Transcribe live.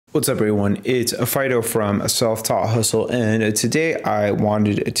What's up, everyone? It's Fido from Self-Taught Hustle, and today I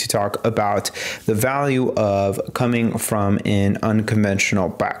wanted to talk about the value of coming from an unconventional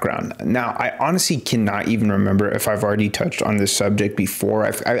background. Now, I honestly cannot even remember if I've already touched on this subject before.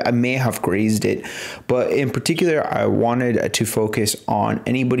 I may have grazed it, but in particular, I wanted to focus on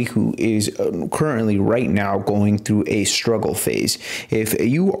anybody who is currently right now going through a struggle phase. If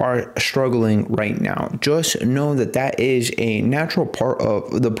you are struggling right now, just know that that is a natural part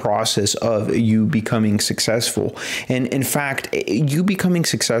of the process of you becoming successful. And in fact, you becoming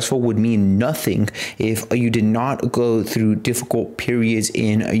successful would mean nothing if you did not go through difficult periods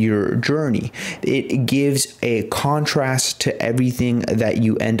in your journey. It gives a contrast to everything that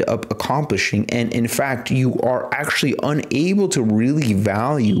you end up accomplishing. And in fact, you are actually unable to really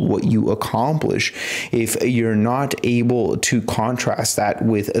value what you accomplish if you're not able to contrast that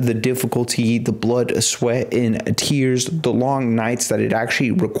with the difficulty, the blood, sweat, and tears, the long nights that it actually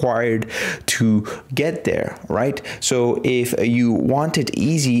required to get there, right? So if you want it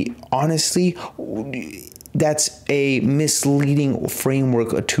easy, honestly, that's a misleading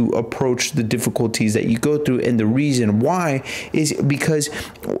framework to approach the difficulties that you go through. And the reason why is because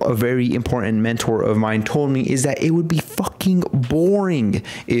a very important mentor of mine told me is that it would be fucking boring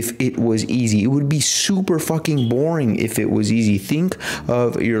if it was easy. It would be super fucking boring if it was easy. Think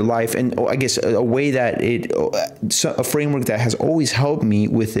of your life, and I guess a way that a framework that has always helped me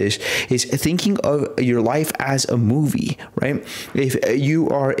with this is thinking of your life as a movie, right? If you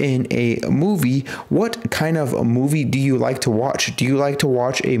are in a movie, what kind of a movie do you like to watch? Do you like to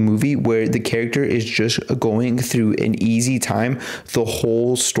watch a movie where the character is just going through an easy time the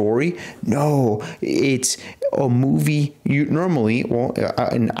whole story? No, it's a movie you normally,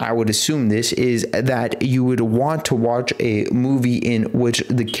 and I would assume this is that you would want to watch a movie in which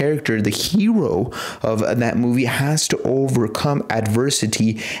the character, the hero of that movie, has to overcome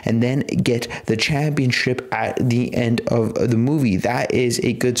adversity and then get the championship at the end of the movie. That is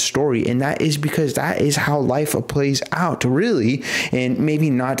a good story, and that is because that is how life plays out, really. And maybe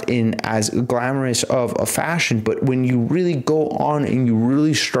not in as glamorous of a fashion, but when you really go on and you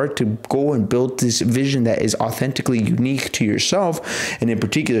really start to go and build this vision that is authentically unique to yourself. And in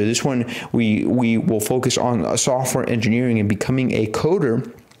particular, this one, we will focus on software engineering and becoming a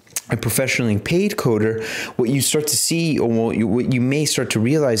coder, a professionally paid coder. What you start to see, or what you may start to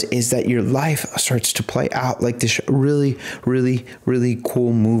realize, is that your life starts to play out like this really, really, really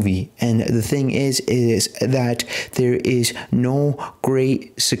cool movie. And the thing is that there is no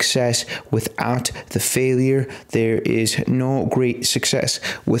great success without the failure. There is no great success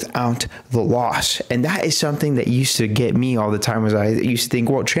without the loss. And that is something that used to get me all the time. Was I used to think,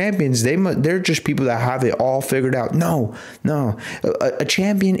 well, champions, they're just people that have it all figured out. No. A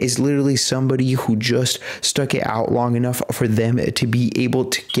champion is literally somebody who just stuck it out long enough for them to be able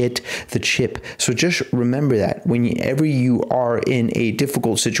to get the chip. So just remember that whenever you are in a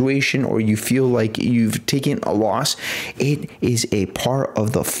difficult situation or you feel like you've taken a loss, it is a part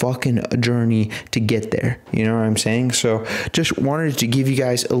of the fucking journey to get there. You know what I'm saying? So just wanted to give you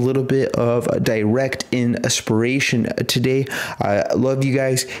guys a little bit of a direct inspiration today. I love you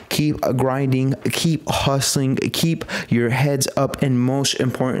guys. Keep grinding, keep hustling, keep your heads up, and most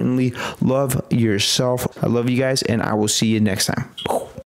importantly, love yourself. I love you guys, and I will see you next time.